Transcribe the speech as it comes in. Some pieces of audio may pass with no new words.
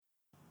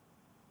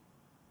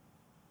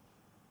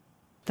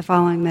The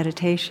following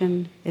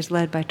meditation is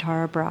led by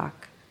Tara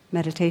Brach,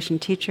 meditation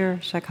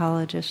teacher,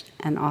 psychologist,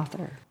 and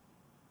author.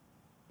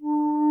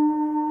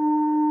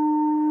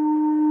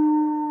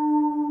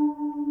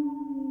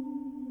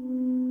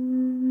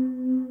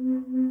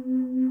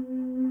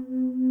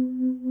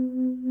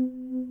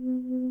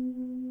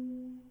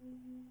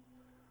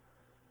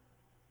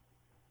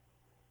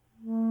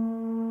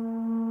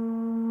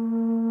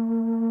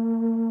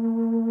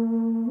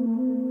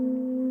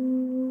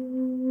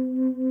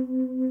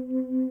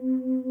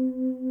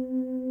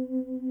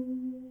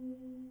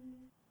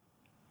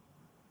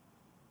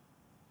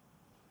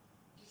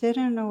 Sit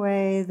in a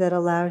way that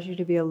allows you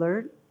to be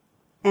alert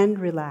and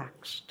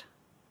relaxed.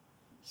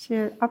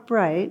 Sit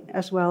upright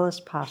as well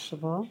as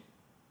possible.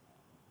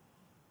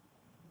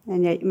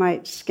 And yet you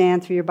might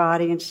scan through your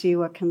body and see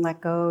what can let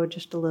go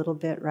just a little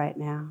bit right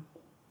now.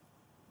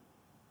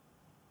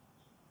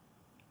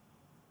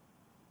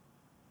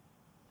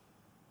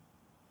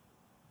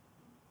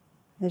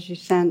 As you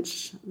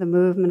sense the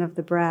movement of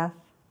the breath,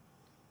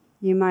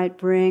 you might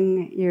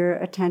bring your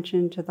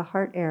attention to the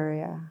heart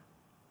area.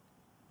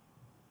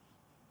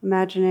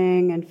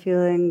 Imagining and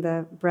feeling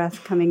the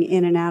breath coming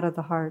in and out of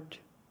the heart.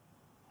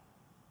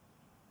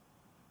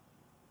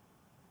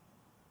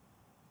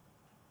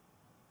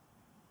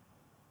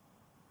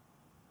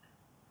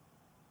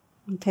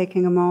 And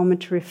taking a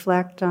moment to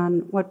reflect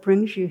on what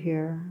brings you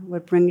here,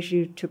 what brings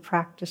you to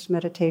practice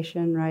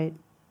meditation right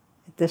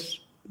at this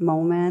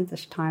moment,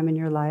 this time in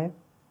your life.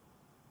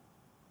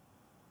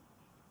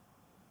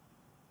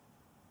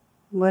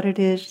 What it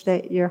is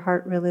that your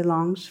heart really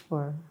longs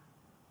for.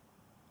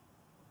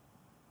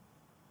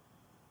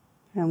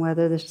 And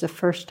whether this is the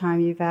first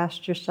time you've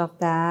asked yourself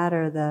that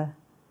or the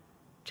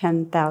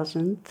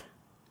 10,000th,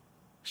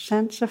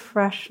 sense a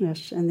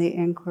freshness in the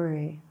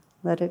inquiry.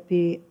 Let it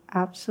be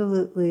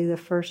absolutely the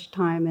first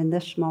time in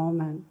this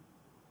moment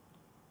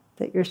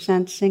that you're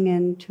sensing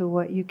into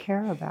what you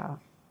care about,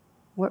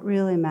 what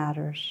really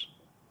matters.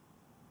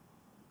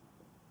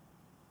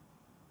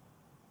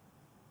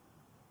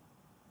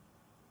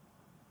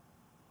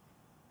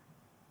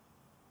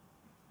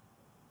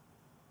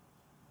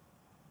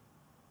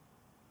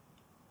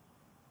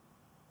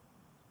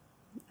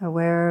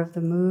 Aware of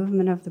the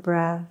movement of the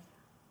breath.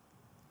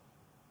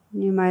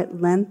 You might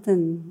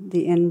lengthen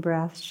the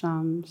in-breath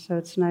some, so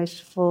it's nice,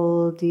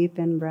 full, deep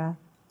in-breath.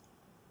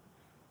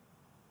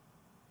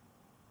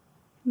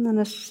 And then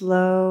a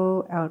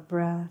slow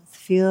out-breath,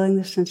 feeling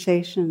the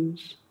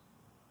sensations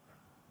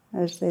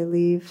as they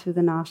leave through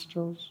the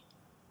nostrils.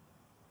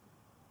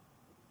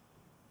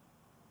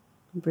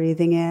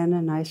 Breathing in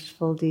a nice,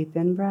 full, deep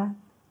in-breath.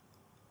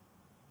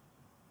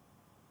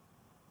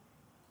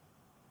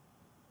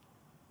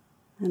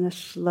 And a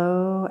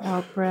slow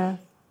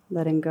out-breath,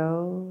 letting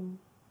go,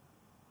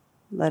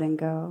 letting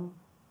go.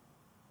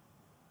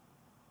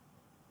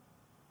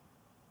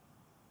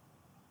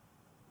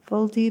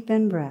 Full deep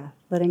in-breath,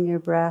 letting your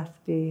breath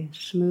be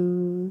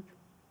smooth,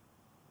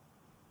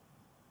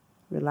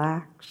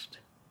 relaxed.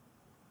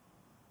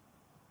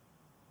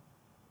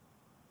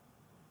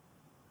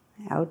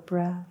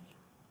 Out-breath.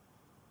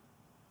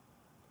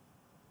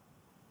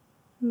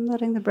 And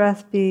letting the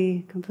breath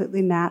be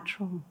completely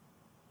natural.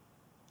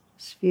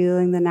 Just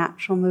feeling the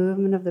natural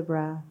movement of the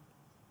breath.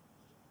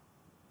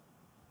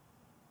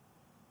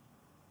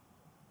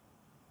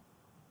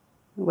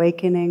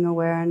 Awakening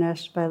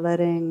awareness by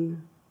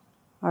letting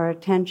our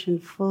attention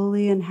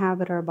fully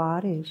inhabit our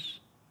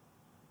bodies.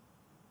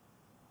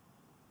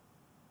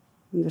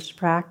 In this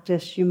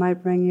practice, you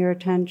might bring your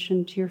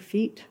attention to your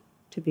feet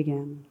to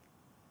begin.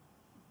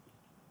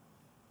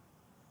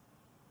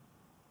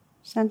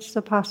 Sense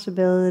the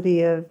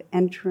possibility of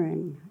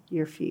entering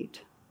your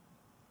feet.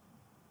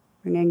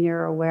 Bringing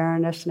your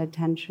awareness and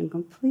attention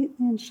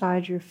completely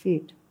inside your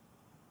feet.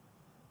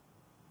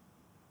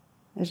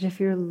 As if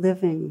you're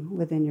living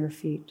within your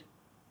feet.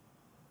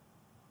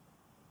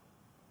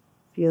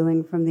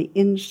 Feeling from the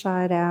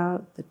inside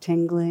out, the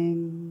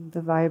tingling, the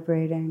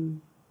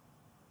vibrating.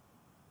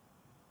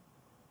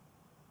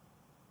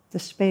 The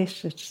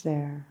space that's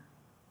there.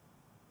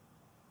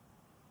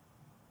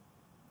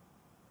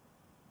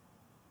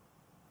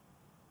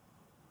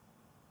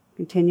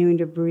 Continuing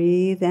to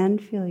breathe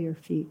and feel your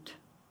feet.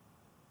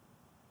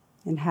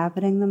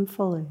 Inhabiting them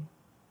fully.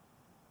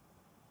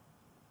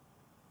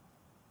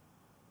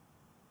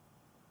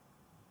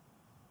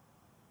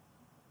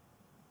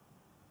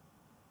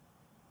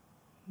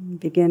 And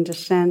begin to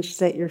sense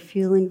that you're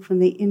feeling from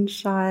the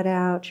inside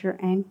out your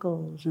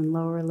ankles and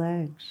lower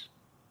legs.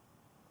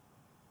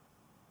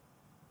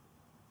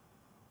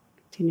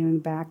 Continuing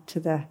back to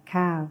the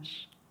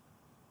calves.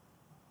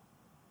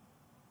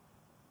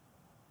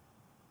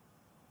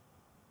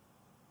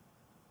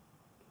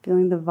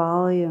 Feeling the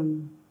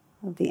volume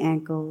of the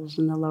ankles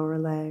and the lower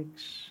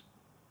legs.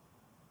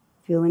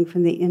 Feeling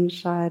from the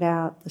inside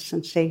out the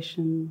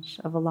sensations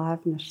of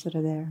aliveness that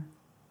are there.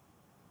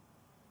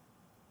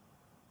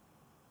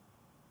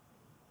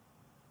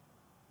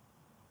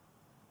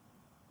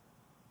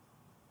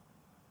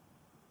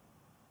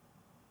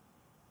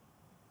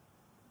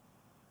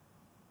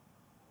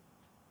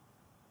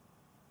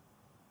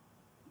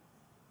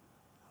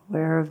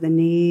 Aware of the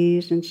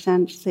knees and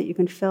sense that you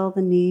can fill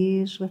the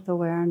knees with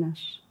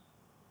awareness,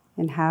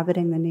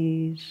 inhabiting the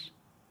knees.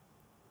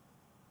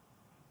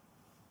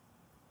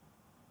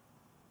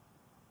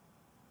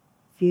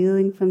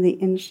 Feeling from the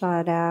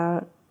inside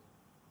out,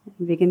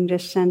 and begin to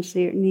sense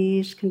that your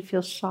knees can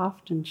feel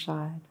soft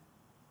inside.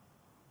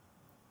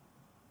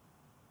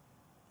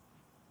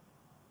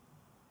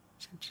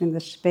 Sensing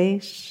the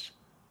space,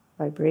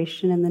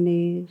 vibration in the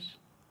knees,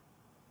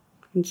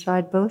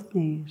 inside both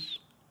knees.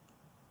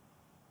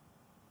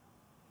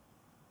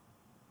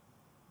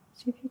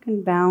 See if you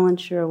can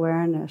balance your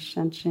awareness,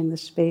 sensing the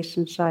space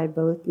inside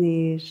both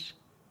knees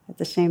at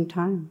the same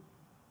time.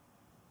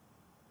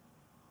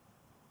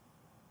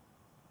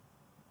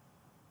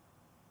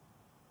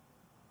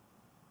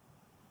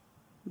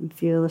 And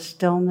feel the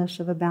stillness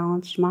of a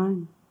balanced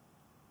mind.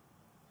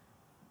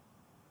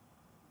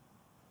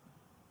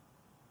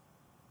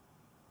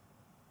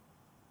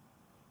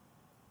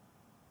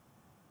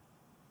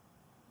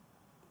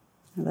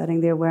 And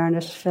letting the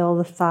awareness fill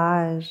the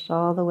thighs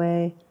all the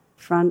way,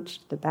 front,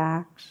 the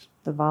backs,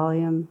 the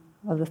volume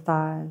of the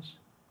thighs.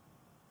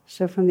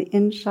 So from the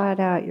inside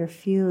out, you're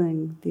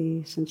feeling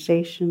the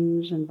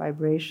sensations and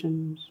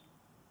vibrations,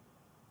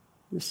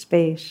 the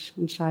space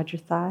inside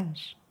your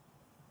thighs.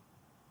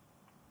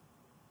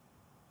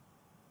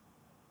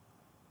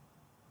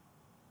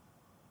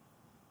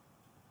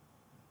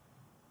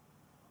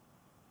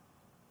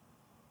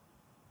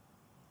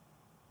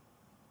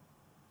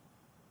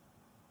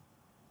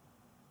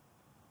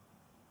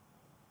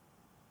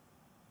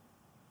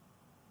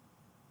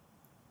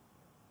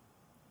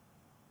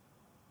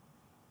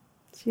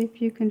 See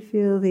if you can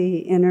feel the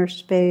inner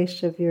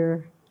space of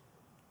your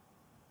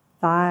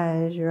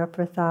thighs, your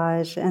upper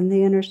thighs, and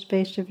the inner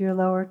space of your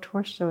lower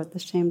torso at the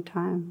same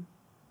time.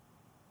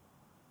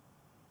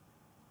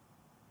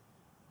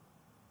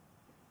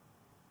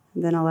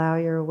 And then allow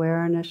your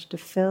awareness to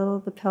fill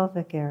the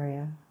pelvic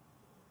area,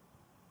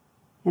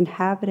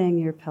 inhabiting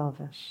your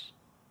pelvis.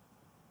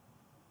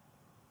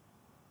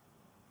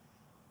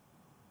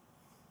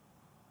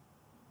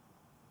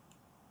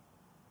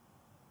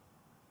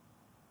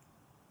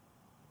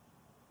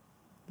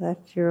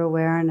 Let your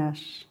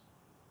awareness,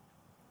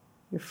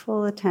 your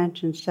full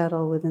attention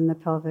settle within the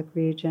pelvic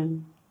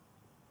region.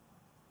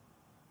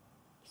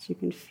 So you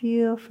can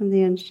feel from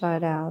the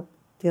inside out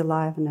the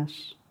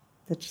aliveness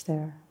that's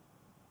there.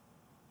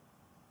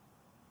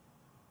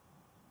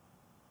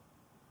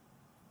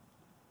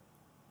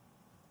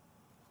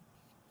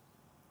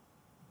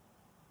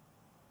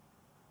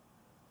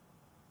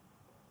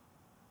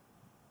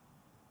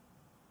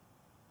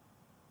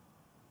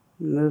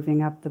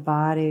 Moving up the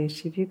body,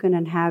 see if you can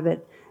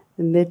inhabit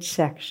the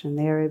midsection,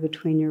 the area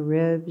between your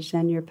ribs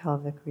and your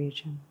pelvic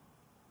region,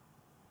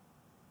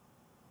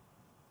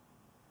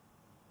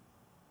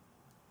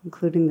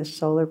 including the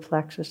solar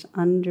plexus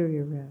under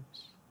your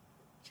ribs.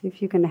 See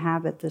if you can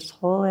inhabit this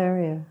whole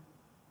area,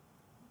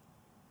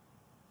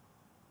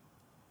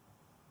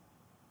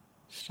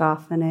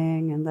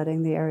 softening and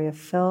letting the area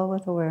fill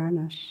with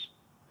awareness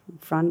from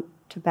front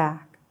to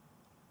back,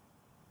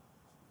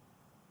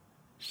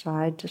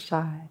 side to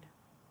side.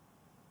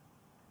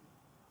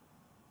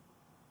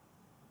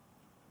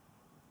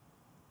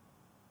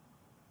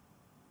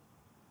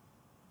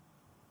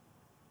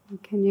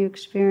 And can you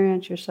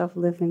experience yourself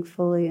living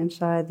fully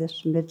inside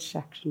this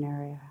midsection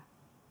area,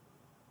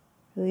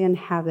 really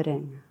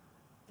inhabiting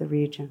the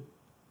region?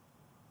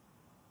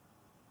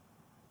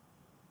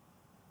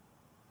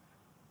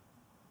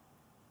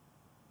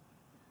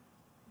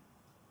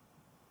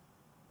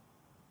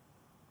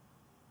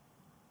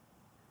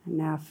 And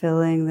now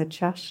filling the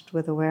chest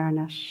with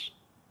awareness,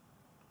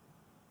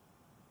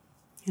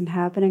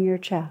 inhabiting your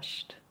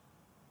chest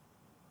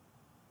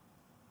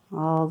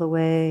all the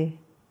way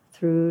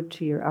through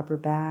to your upper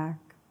back,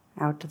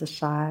 out to the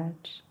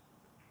sides.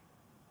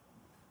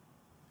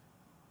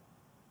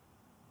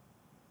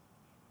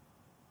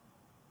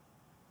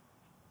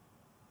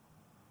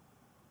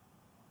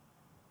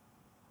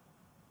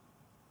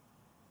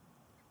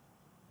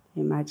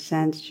 You might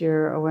sense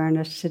your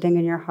awareness sitting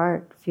in your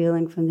heart,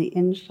 feeling from the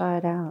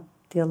inside out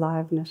the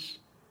aliveness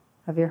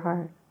of your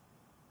heart.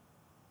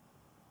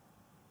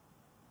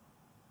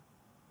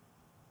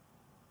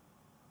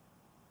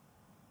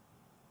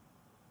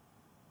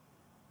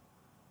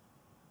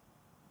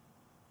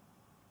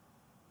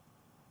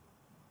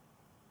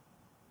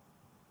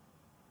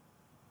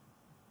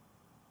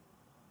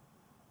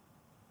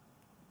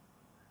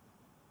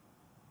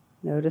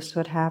 Notice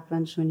what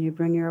happens when you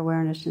bring your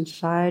awareness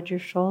inside your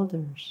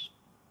shoulders,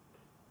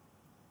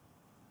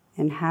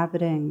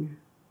 inhabiting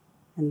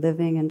and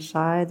living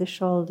inside the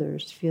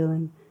shoulders,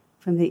 feeling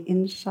from the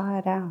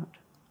inside out.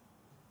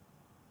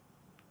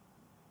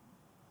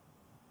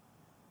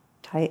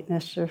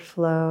 Tightness or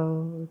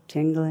flow,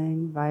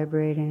 tingling,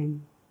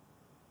 vibrating.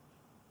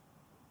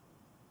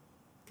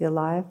 The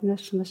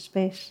aliveness and the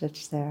space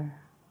that's there.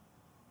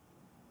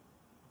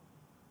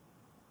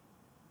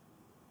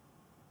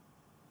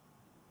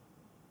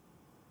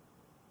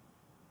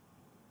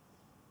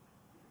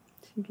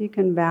 See if you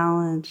can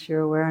balance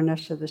your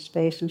awareness of the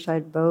space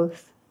inside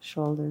both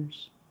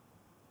shoulders,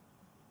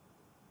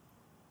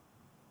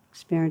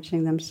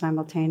 experiencing them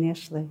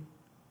simultaneously.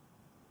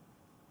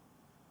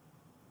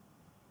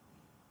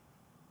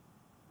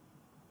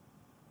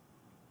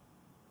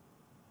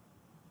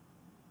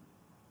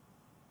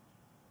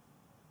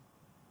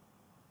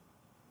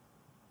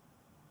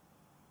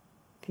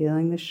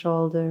 Feeling the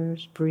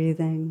shoulders,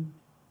 breathing,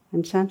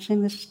 and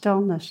sensing the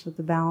stillness of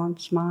the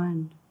balanced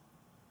mind.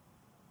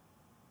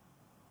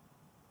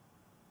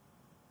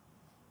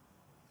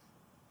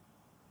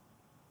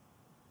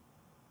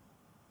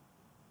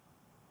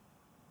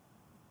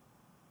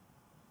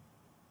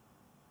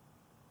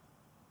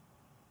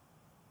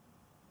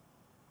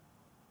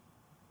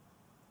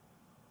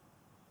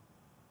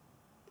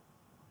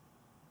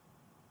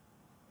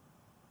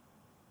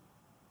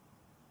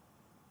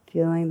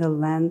 Feeling the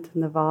length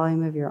and the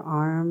volume of your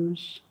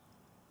arms.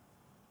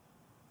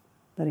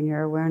 Letting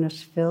your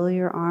awareness fill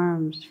your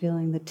arms,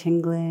 feeling the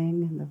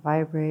tingling and the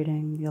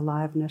vibrating, the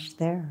aliveness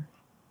there.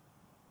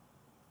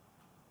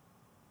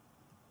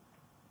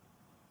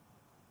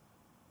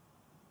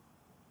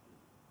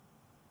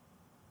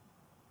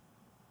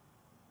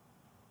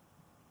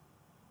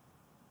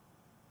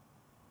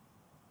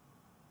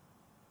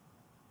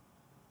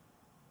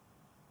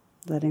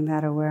 Letting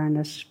that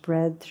awareness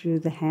spread through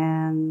the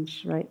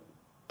hands, right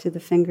to the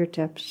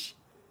fingertips.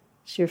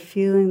 So you're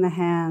feeling the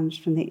hands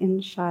from the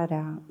inside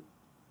out.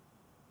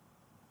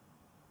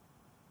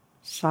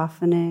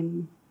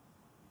 Softening,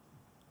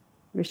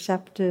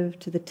 receptive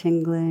to the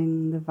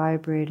tingling, the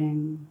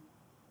vibrating,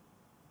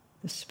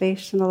 the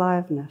space and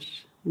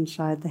aliveness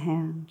inside the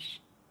hands.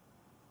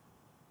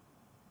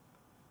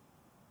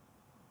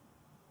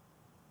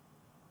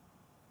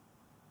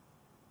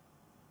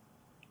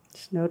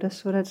 Just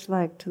notice what it's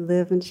like to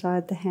live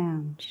inside the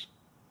hands.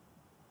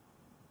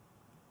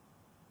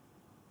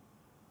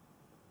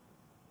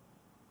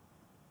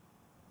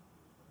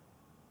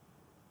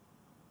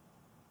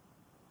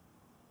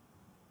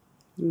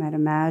 You might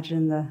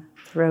imagine the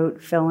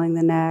throat filling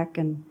the neck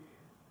and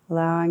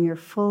allowing your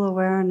full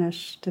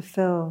awareness to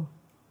fill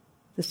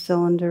the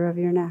cylinder of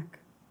your neck.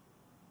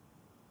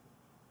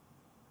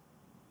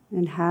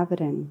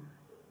 Inhabiting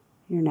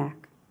your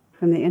neck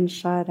from the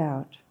inside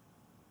out.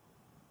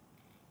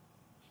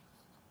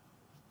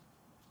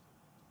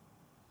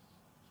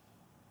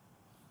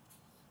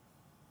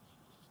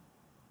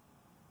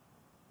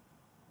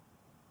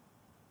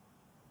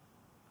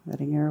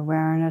 Letting your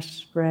awareness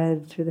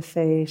spread through the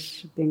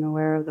face, being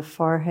aware of the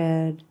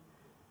forehead,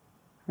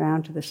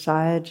 around to the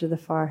sides of the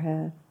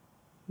forehead,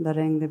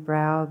 letting the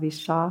brow be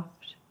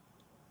soft,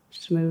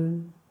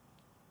 smooth.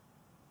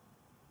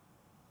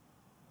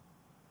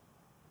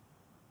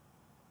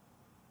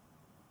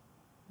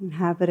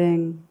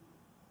 Inhabiting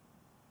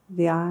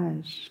the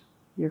eyes,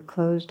 your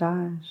closed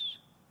eyes,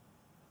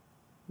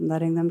 and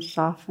letting them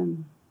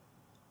soften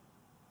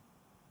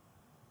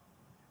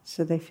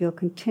so they feel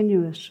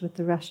continuous with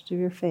the rest of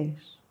your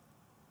face.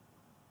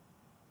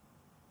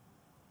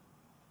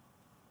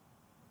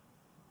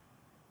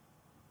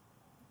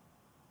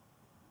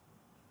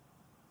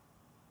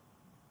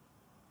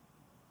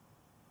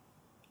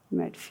 You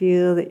might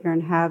feel that you're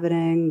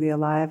inhabiting the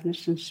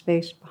aliveness and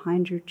space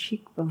behind your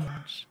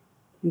cheekbones,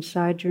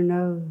 inside your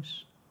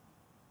nose,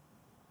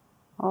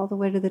 all the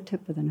way to the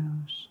tip of the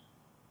nose.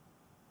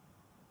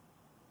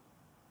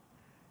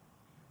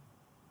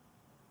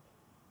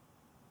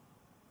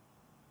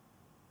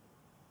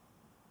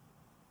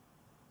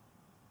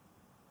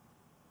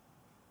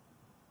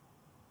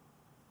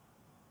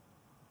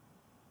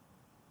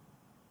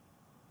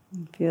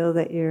 And feel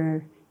that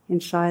you're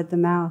inside the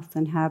mouth,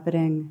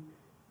 inhabiting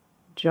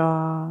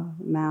jaw,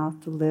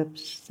 mouth, the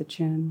lips, the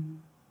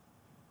chin.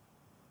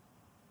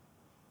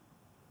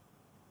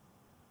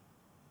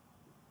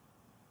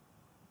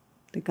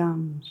 The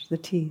gums, the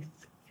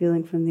teeth,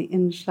 feeling from the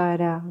inside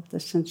out the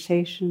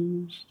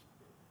sensations,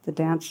 the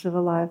dance of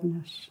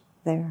aliveness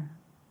there.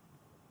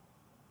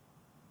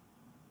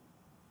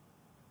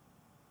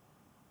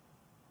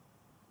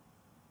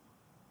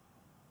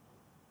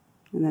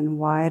 And then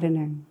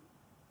widening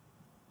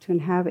to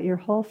inhabit your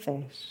whole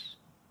face.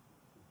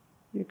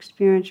 You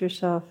experience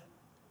yourself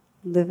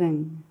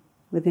living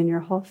within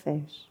your whole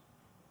face.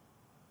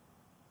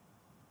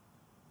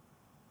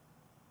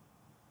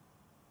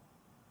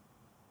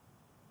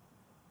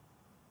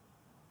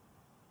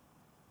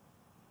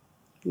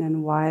 And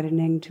then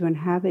widening to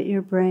inhabit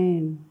your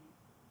brain,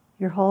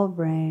 your whole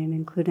brain,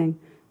 including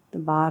the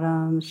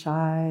bottom,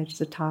 sides,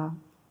 the top.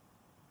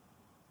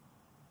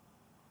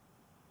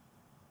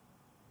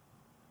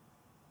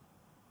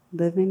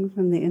 Living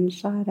from the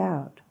inside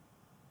out,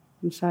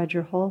 inside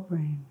your whole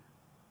brain.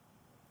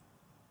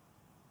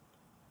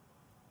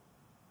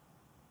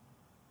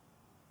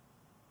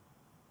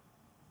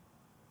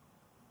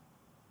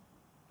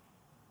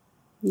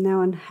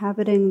 Now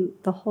inhabiting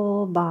the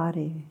whole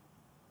body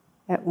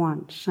at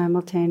once,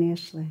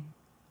 simultaneously.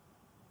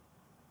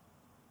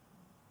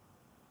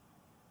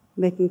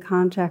 Making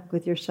contact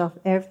with yourself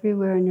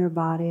everywhere in your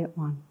body at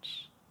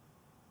once.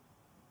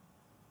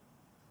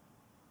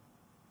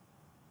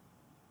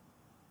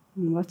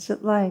 And what's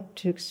it like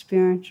to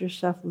experience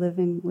yourself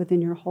living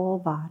within your whole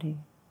body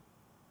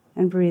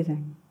and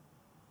breathing?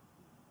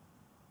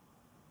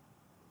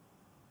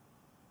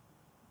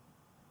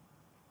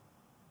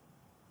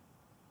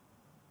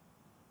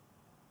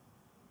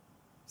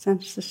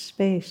 Sense the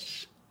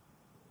space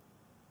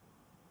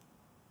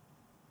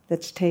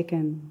that's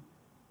taken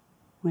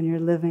when you're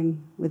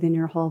living within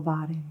your whole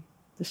body,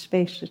 the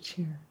space that's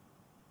here.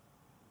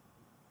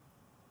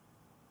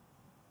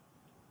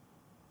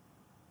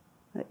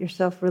 Let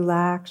yourself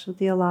relax with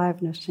the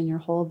aliveness in your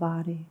whole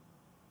body,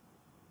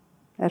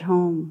 at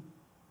home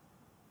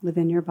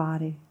within your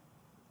body.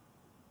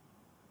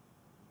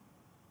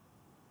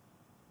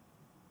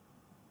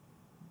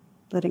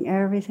 Letting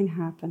everything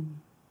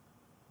happen.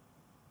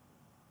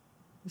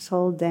 This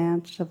whole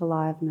dance of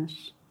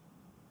aliveness,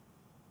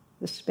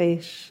 the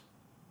space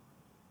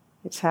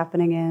it's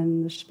happening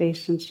in, the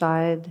space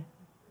inside,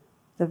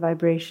 the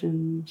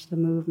vibrations, the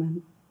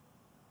movement.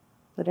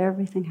 Let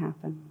everything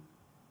happen.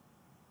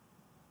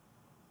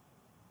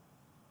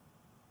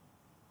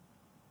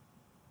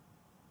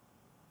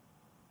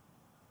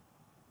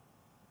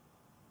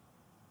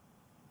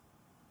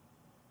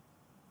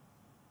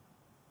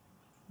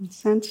 And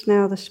sense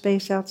now the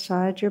space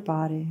outside your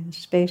body, the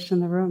space in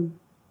the room.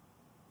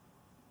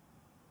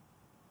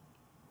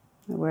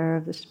 Aware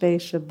of the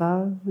space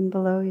above and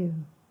below you.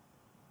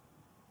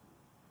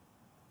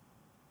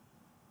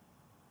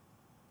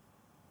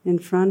 In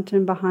front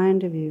and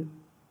behind of you,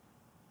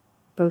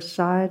 both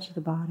sides of the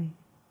body.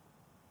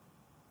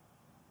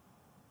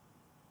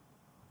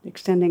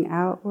 Extending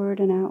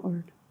outward and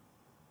outward,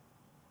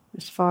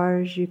 as far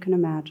as you can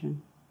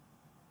imagine,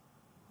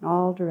 in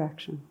all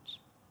directions.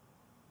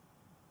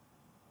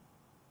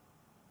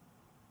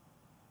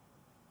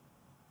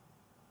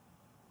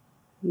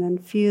 And then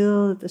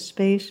feel that the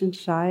space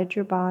inside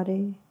your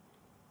body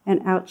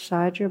and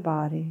outside your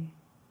body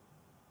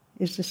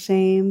is the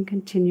same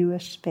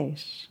continuous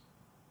space.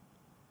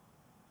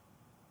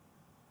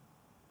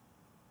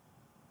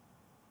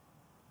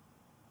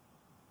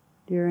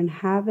 You're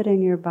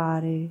inhabiting your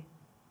body,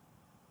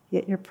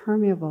 yet you're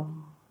permeable,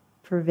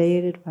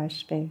 pervaded by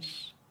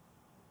space.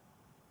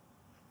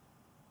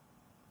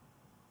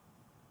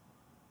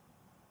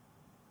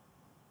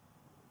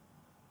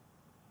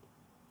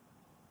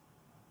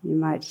 You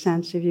might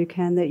sense, if you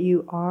can, that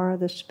you are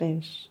the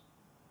space.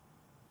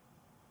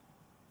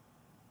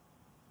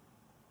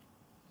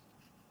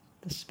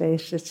 The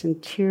space that's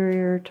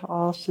interior to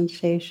all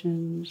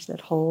sensations,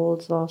 that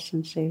holds all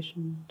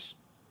sensations.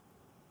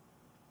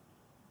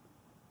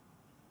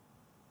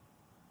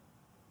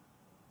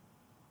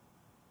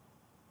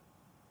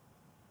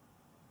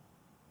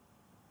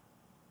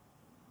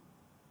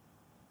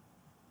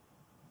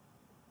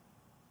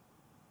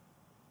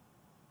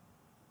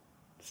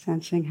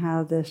 Sensing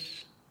how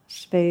this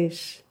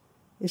space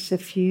is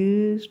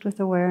suffused with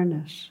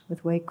awareness,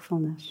 with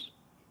wakefulness.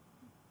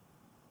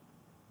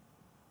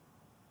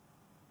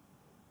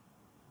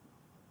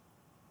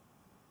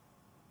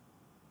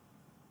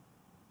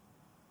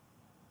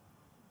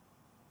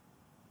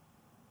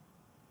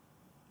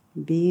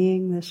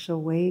 Being this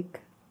awake,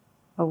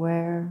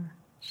 aware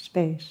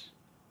space.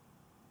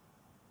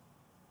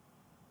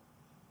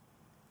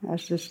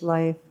 As this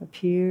life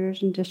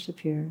appears and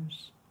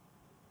disappears,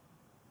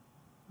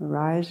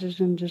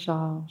 arises and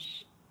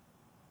dissolves.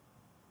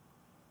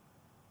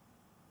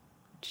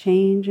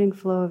 Changing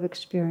flow of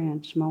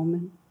experience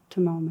moment to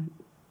moment.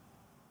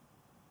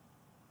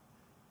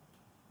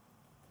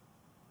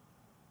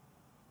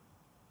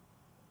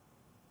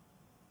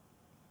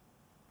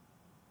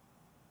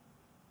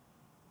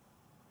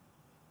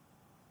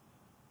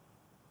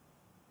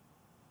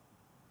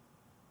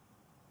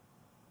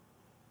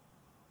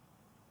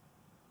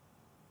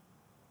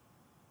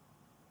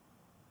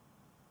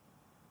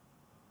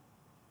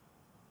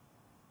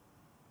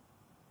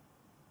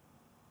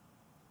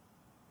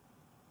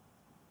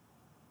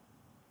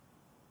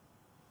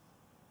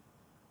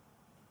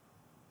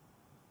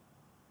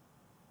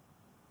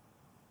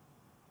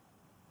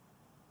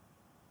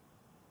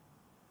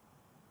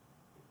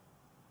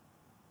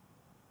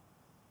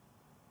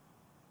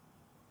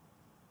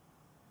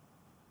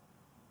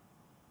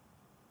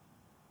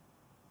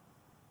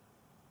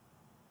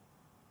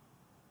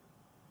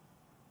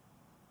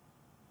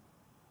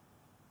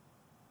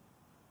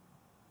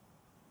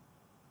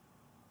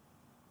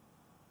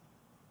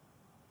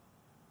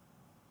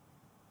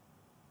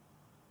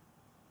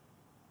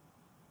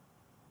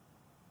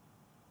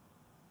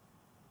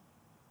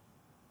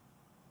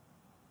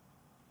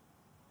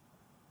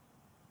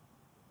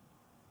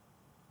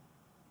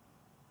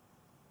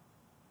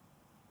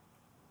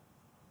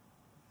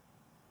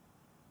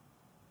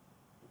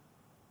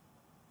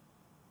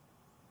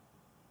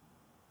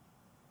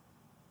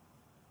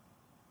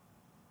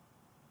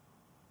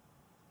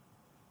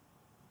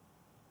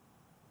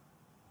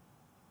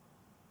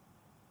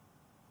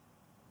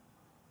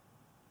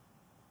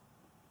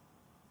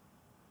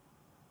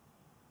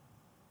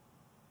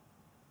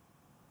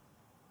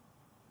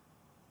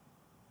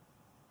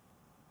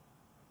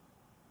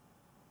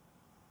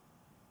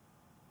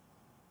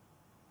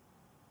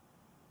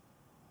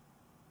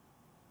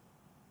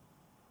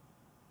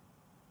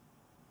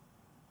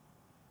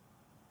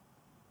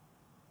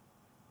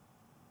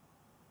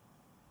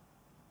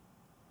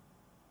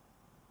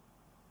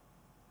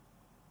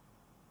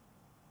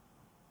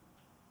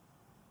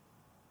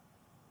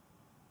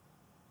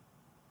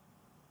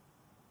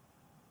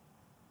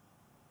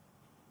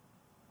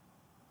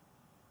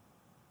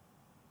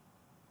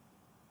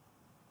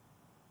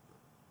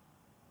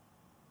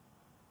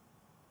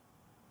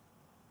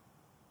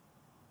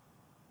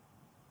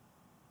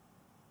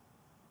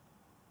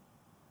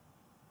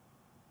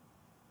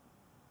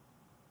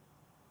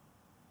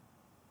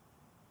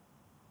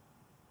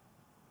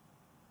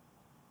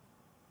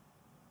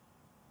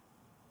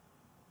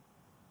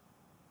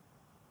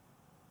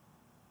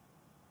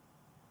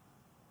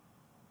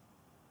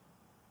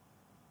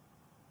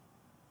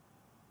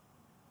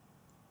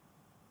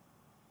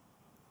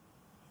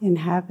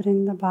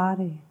 inhabiting the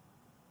body,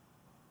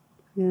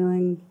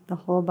 feeling the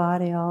whole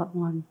body all at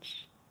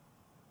once.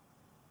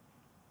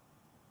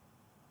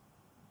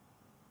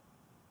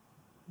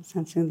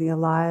 Sensing the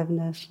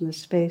aliveness and the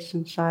space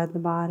inside the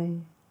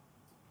body.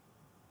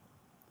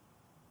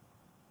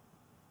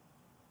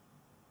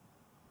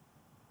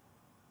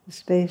 The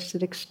space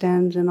that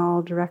extends in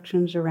all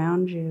directions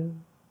around you.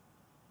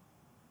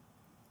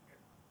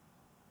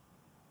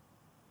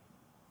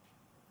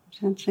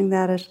 Sensing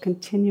that as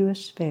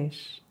continuous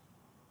space,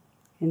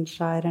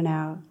 inside and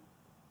out.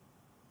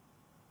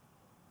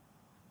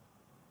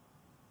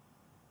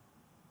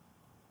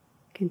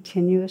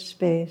 Continuous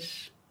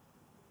space,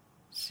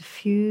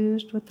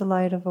 suffused with the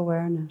light of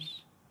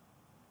awareness.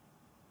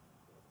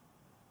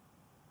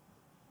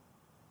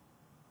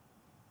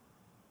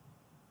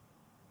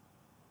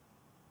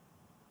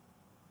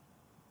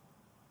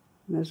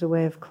 And as a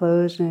way of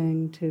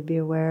closing, to be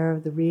aware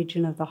of the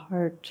region of the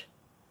heart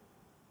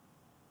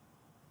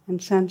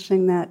and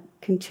sensing that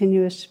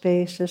continuous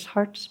space as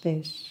heart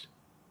space.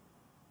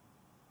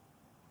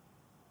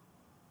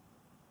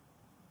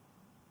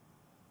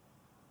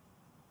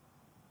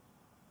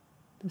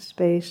 The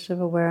space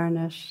of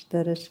awareness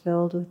that is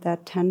filled with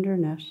that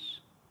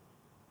tenderness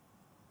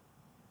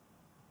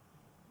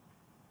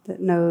that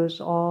knows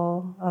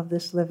all of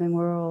this living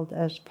world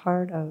as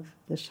part of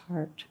this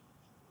heart.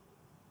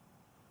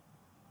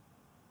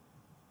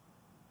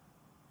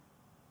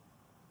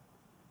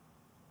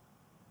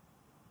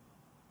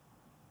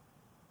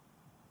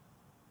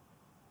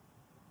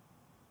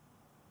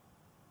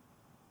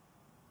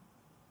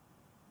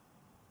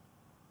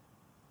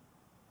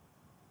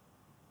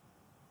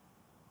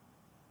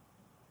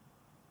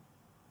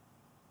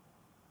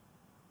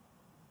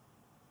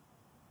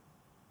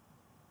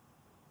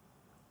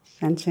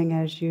 Sensing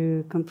as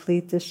you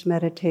complete this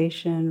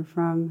meditation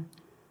from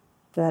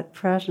that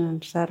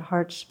presence, that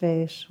heart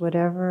space,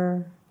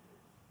 whatever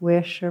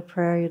wish or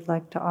prayer you'd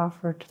like to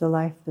offer to the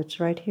life that's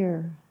right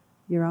here,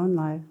 your own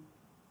life,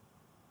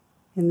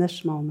 in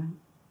this moment.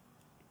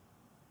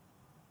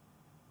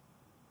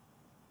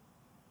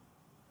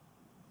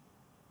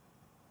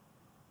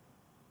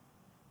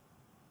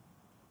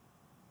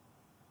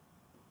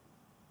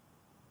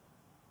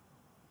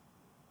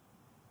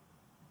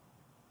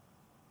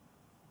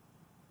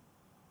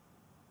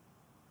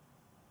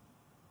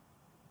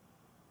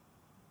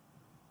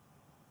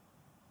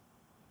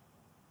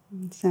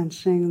 And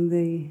sensing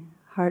the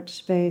heart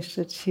space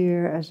that's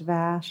here as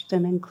vast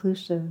and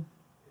inclusive,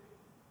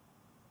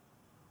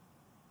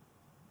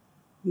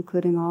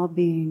 including all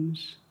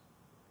beings,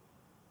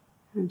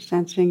 and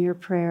sensing your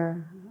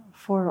prayer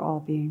for all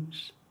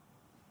beings.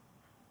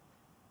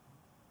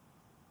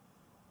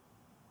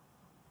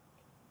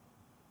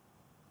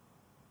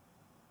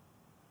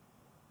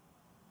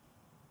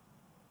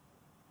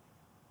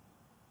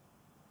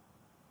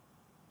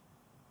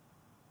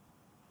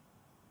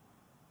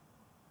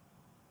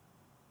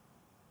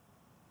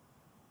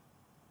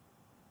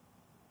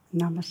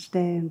 Namaste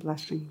and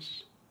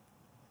blessings.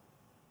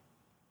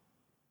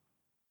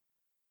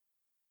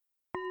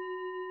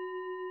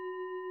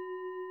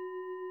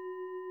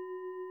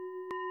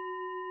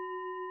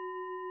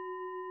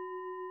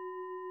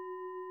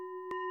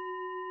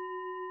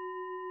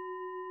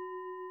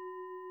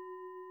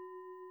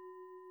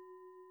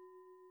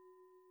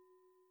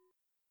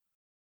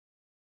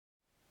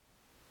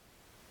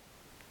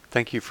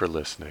 Thank you for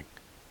listening.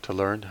 To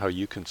learn how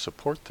you can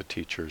support the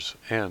teachers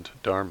and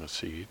Dharma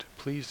Seed,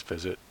 please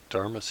visit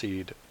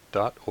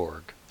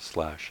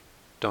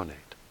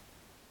dharmaseed.org/donate.